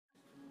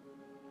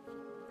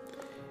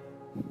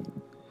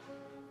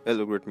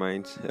Hello, great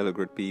minds. Hello,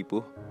 great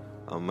people.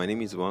 My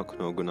name is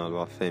Wakuno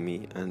Gunalwa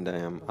Femi, and I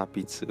am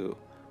happy to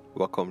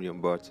welcome you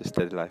on board to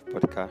Steady Life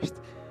Podcast.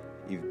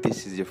 If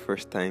this is your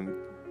first time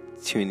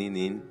tuning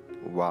in,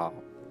 wow,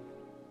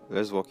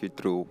 let's walk you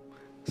through.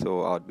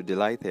 So, I'd be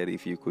delighted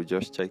if you could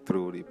just check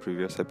through the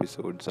previous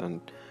episodes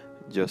and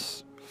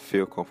just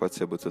feel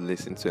comfortable to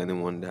listen to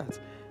anyone that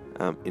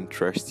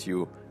interests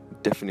you.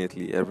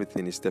 Definitely,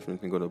 everything is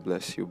definitely going to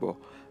bless you, but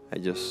I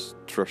just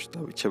trust that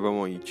whichever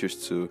one you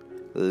choose to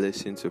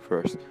listen to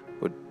first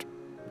would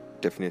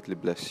definitely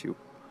bless you.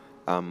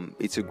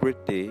 It's a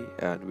great day,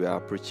 and we are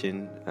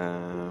approaching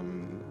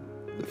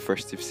the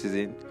festive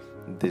season,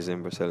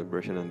 December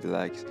celebration and the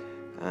likes.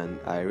 And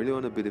I really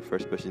want to be the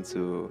first person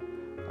to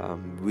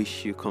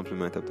wish you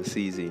compliment of the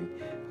season.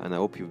 And I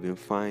hope you've been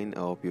fine. I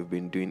hope you've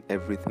been doing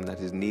everything that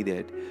is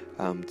needed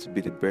to be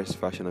the best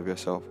version of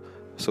yourself.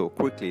 So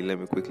let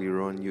me quickly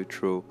run you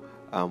through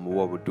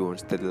what we do on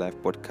Steady Life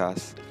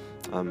Podcast.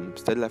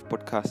 Steady Life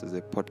Podcast is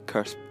a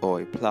podcast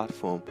or a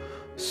platform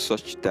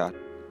such that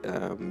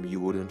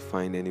you wouldn't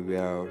find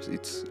anywhere else.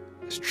 It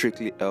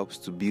strictly helps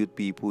to build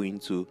people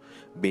into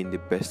being the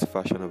best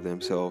version of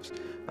themselves.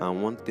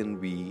 And one thing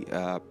we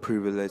are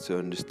privileged to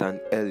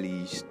understand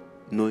early is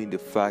knowing the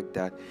fact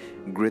that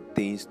great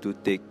things do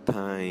take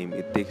time.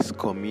 It takes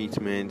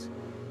commitment.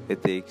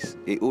 It takes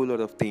a whole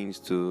lot of things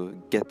to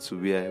get to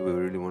where we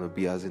really want to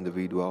be as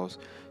individuals.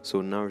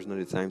 So now is not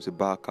the time to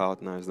back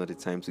out. Now is not the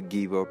time to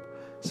give up.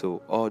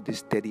 So all these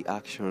steady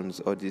actions,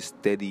 all these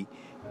steady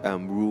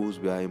rules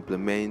we are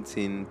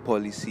implementing,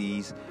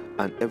 policies,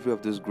 and every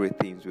of those great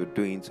things we're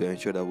doing to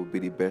ensure that we'll be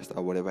the best at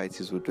whatever it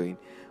is we're doing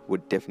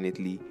would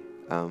definitely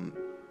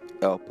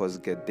help us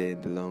get there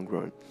in the long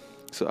run.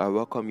 So I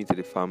welcome you to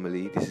the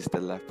family. This is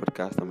the Life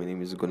Podcast, and my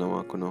name is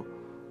Gunawakono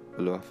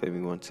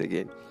Oluwafemi once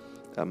again.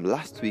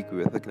 Last week we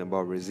were talking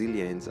about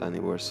resilience, and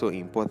it was so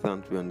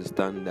important we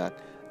understand that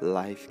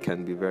life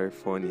can be very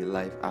funny.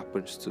 Life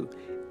happens to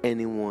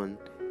anyone,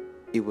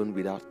 even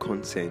without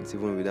consent,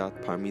 even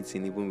without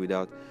permitting, even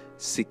without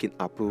seeking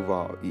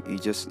approval.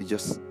 It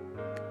just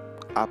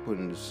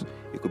happens.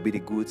 It could be the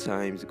good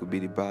times, it could be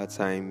the bad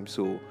times.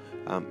 So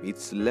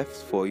it's left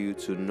for you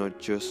to not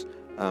just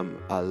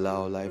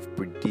allow life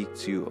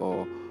predict you,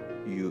 or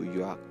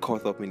you are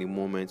caught up in the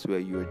moments where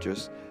you're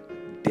just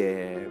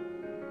there,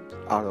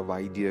 out of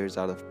ideas,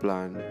 out of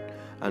plan.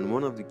 And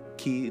one of the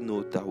key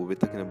notes that we'll be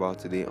talking about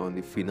today on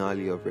the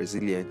finale of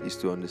resilience is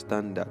to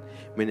understand that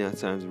many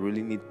times we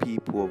really need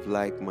people of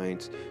like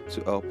minds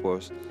to help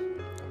us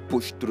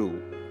push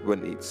through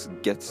when it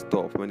gets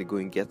tough, when the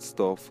going gets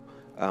tough.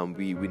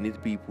 We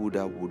need people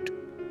that would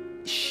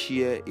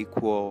share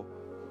equal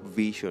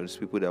visions,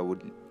 people that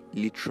would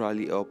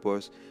literally help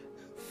us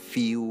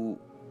feel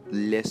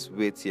less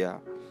weightier,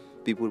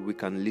 people we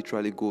can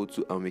literally go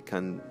to and we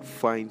can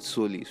find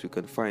solace, we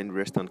can find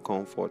rest and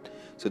comfort.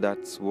 So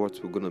that's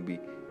what we're going to be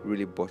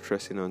really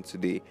buttressing on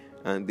today.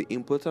 And the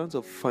importance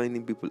of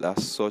finding people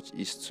as such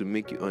is to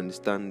make you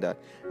understand that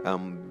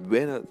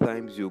when at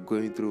times you're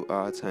going through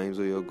hard times,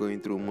 or you're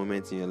going through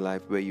moments in your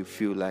life where you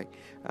feel like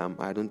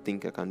I don't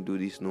think I can do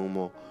this no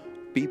more,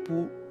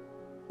 people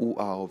who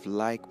are of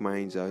like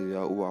minds,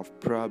 who have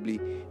probably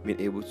been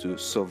able to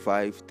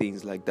survive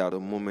things like that or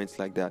moments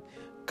like that,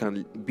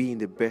 can be in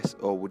the best,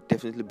 or would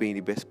definitely be in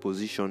the best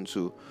position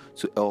to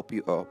help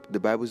you up. The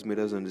Bible's made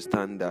us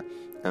understand that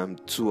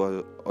two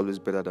are always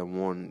better than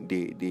one.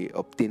 They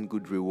obtain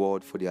good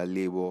reward for their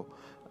labor.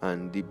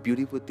 And the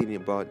beautiful thing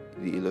about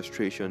the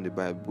illustration the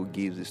Bible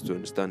gives is to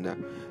understand that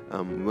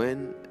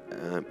when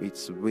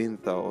it's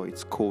winter or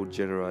it's cold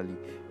generally,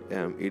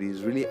 it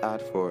is really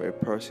hard for a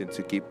person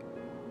to keep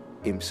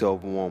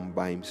himself warm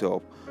by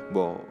himself.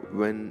 But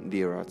when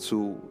there are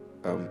two,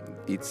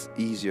 it's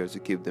easier to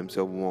keep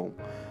themselves warm.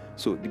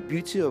 So the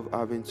beauty of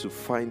having to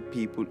find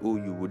people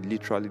who you would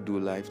literally do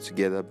life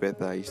together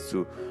better is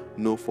to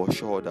know for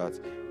sure that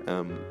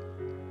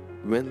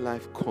when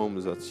life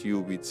comes at you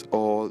with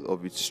all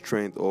of its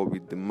strength, or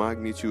with the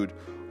magnitude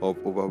of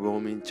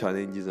overwhelming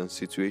challenges and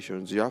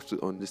situations, you have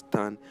to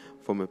understand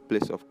from a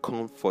place of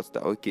comfort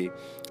that, okay,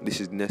 this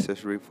is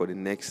necessary for the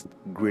next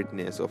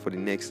greatness, or for the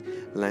next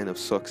line of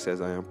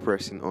success I am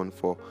pressing on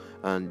for.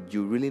 And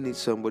you really need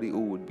somebody who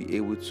would be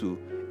able to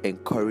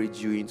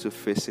encourage you into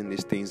facing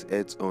these things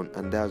heads on.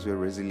 And that's where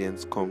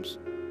resilience comes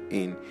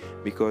in,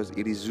 because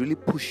it is really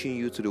pushing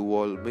you to the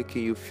wall,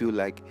 making you feel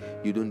like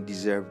you don't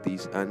deserve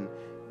this. And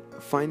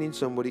finding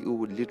somebody who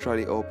would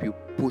literally help you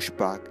push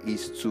back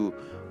is to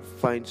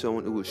find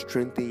someone who will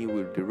strengthen you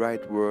with the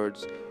right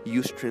words,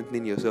 you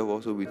strengthening yourself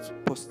also with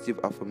positive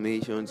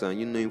affirmations, and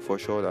you knowing for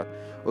sure that,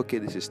 okay,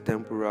 this is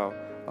temporal,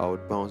 I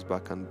would bounce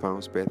back and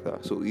bounce better.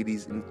 So it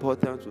is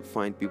important to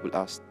find people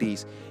as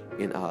these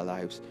in our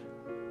lives.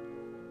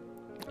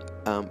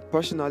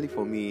 Personally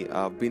for me,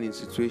 I've been in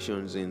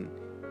situations in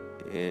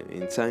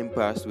time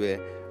past where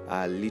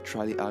I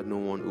literally had no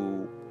one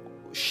who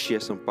share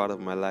some part of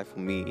my life for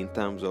me, in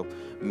terms of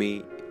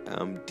me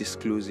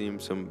disclosing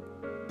some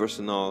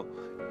personal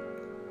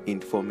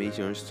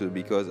informations to,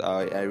 because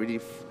I really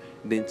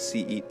didn't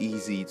see it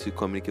easy to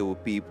communicate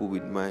with people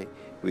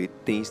with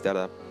things that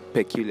are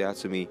peculiar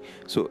to me.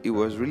 So it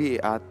was really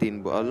a hard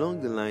thing. But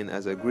along the line,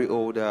 as I grew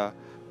older,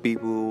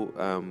 people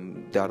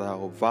that are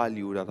of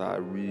value, that are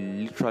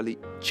literally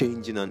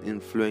changing and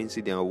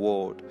influencing their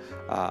world,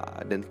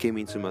 then came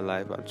into my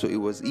life. And so it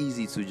was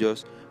easy to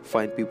just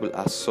find people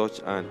as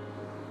such and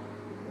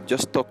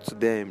just talk to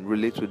them,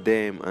 relate with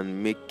them,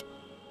 and make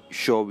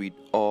sure we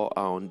all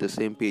are on the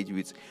same page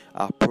with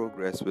our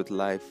progress with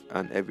life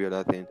and every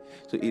other thing.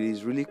 So it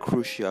is really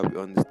crucial we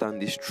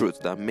understand this truth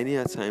that many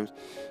a times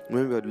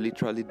when we are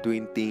literally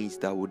doing things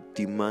that would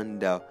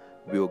demand that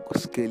we are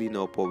scaling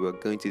up or we are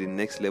going to the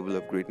next level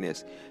of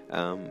greatness,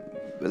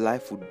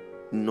 life would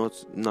not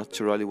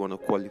naturally want to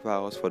qualify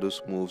us for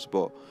those moves.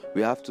 But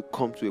we have to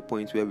come to a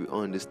point where we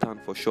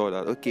understand for sure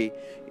that, okay,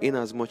 in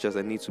as much as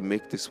I need to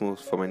make this move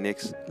for my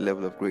next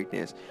level of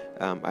greatness,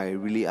 I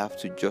really have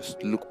to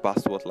just look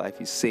past what life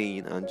is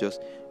saying and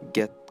just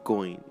get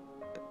going.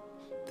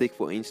 Take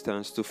for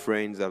instance two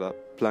friends that are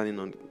planning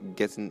on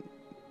getting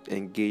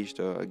engaged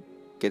or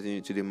getting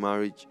into the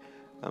marriage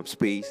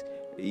space.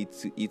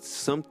 It's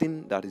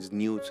something that is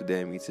new to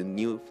them. It's a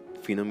new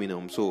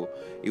phenomenon, so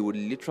it would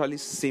literally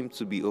seem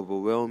to be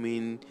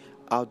overwhelming.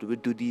 How do we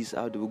do this?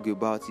 How do we go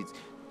about it?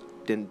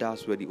 Then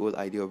that's where the whole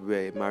idea of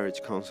where a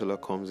marriage counselor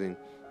comes in,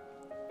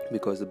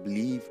 because they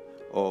believe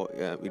or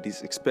it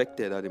is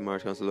expected that the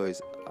marriage counselor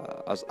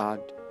has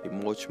had a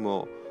much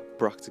more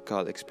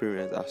practical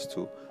experience as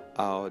to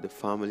how the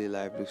family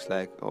life looks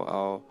like or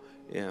how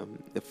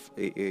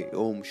a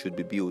home should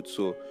be built.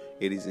 So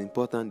it is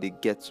important they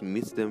get to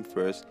meet them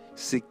first,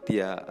 seek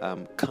their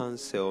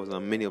counsels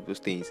and many of those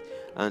things,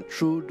 and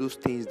through those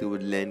things they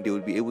would learn, they will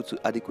be able to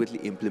adequately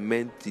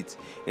implement it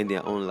in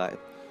their own life.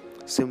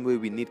 Same way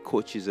we need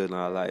coaches in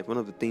our life. One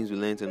of the things we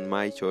learned in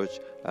my church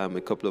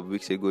a couple of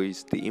weeks ago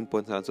is the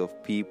importance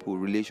of people,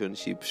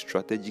 relationships,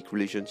 strategic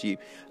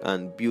relationship,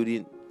 and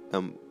building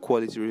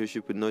quality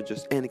relationship with not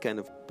just any kind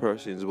of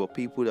persons, but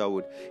people that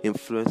would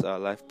influence our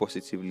life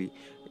positively.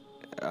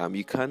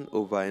 You can't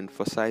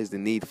overemphasize the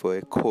need for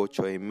a coach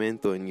or a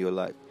mentor in your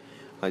life.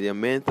 There are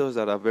mentors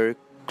that are very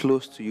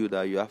close to you,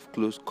 that you have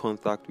close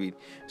contact with.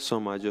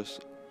 Some are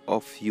just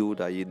off you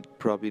that you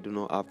probably do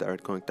not have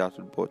direct contact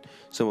with, but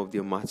some of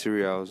their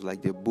materials,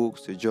 like the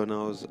books, the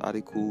journals,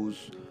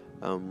 articles,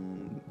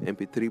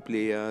 MP3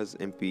 players,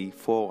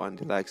 MP4 and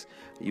the likes,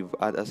 you've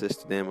had access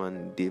to them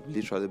and they've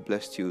literally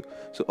blessed you.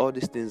 So all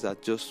these things are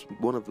just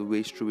one of the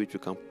ways through which you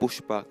can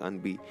push back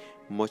and be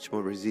much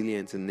more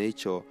resilient in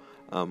nature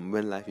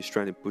when life is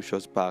trying to push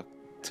us back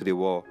to the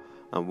wall.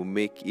 And we'll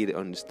make it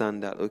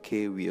understand that,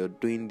 okay, we are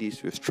doing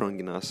this, we're strong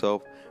in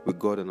ourselves, with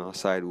God on our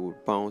side, we'll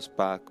bounce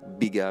back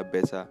bigger,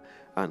 better,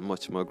 and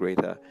much more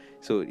greater.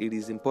 So it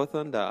is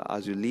important that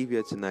as you leave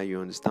here tonight, you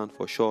understand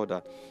for sure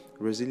that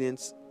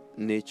resilience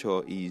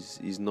nature is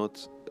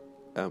not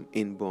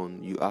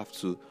inborn. You have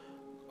to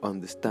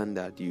understand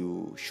that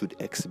you should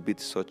exhibit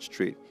such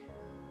trait.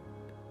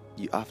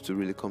 You have to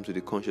really come to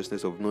the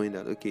consciousness of knowing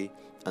that, okay,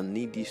 I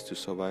need this to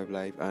survive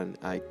life and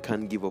I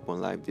can't give up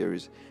on life. There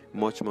is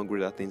much more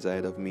greater things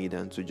ahead of me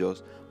than to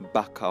just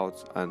back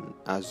out and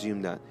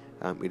assume that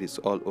it is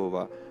all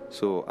over.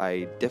 So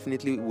I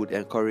definitely would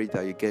encourage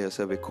that you get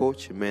yourself a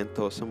coach, a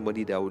mentor,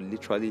 somebody that will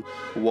literally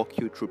walk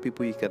you through,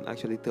 people you can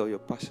actually tell your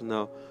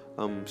personal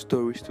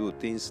stories to,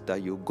 things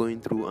that you're going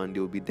through, and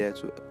they'll be there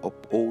to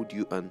uphold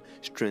you and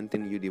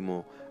strengthen you the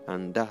more.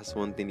 And that's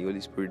one thing the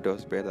Holy Spirit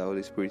does better. The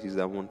Holy Spirit is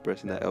that one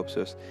person that helps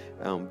us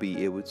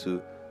be able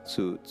to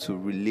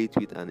relate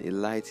with, and it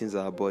lightens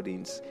our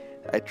burdens.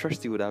 I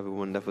trust you would have a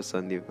wonderful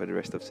Sunday for the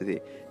rest of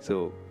today.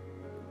 So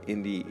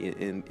in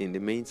the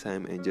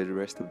meantime, enjoy the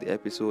rest of the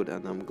episode,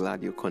 and I'm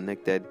glad you're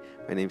connected.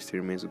 My name still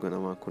remains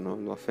Ugonawakuna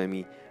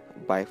Olufemi.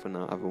 Bye for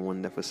now. Have a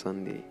wonderful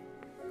Sunday.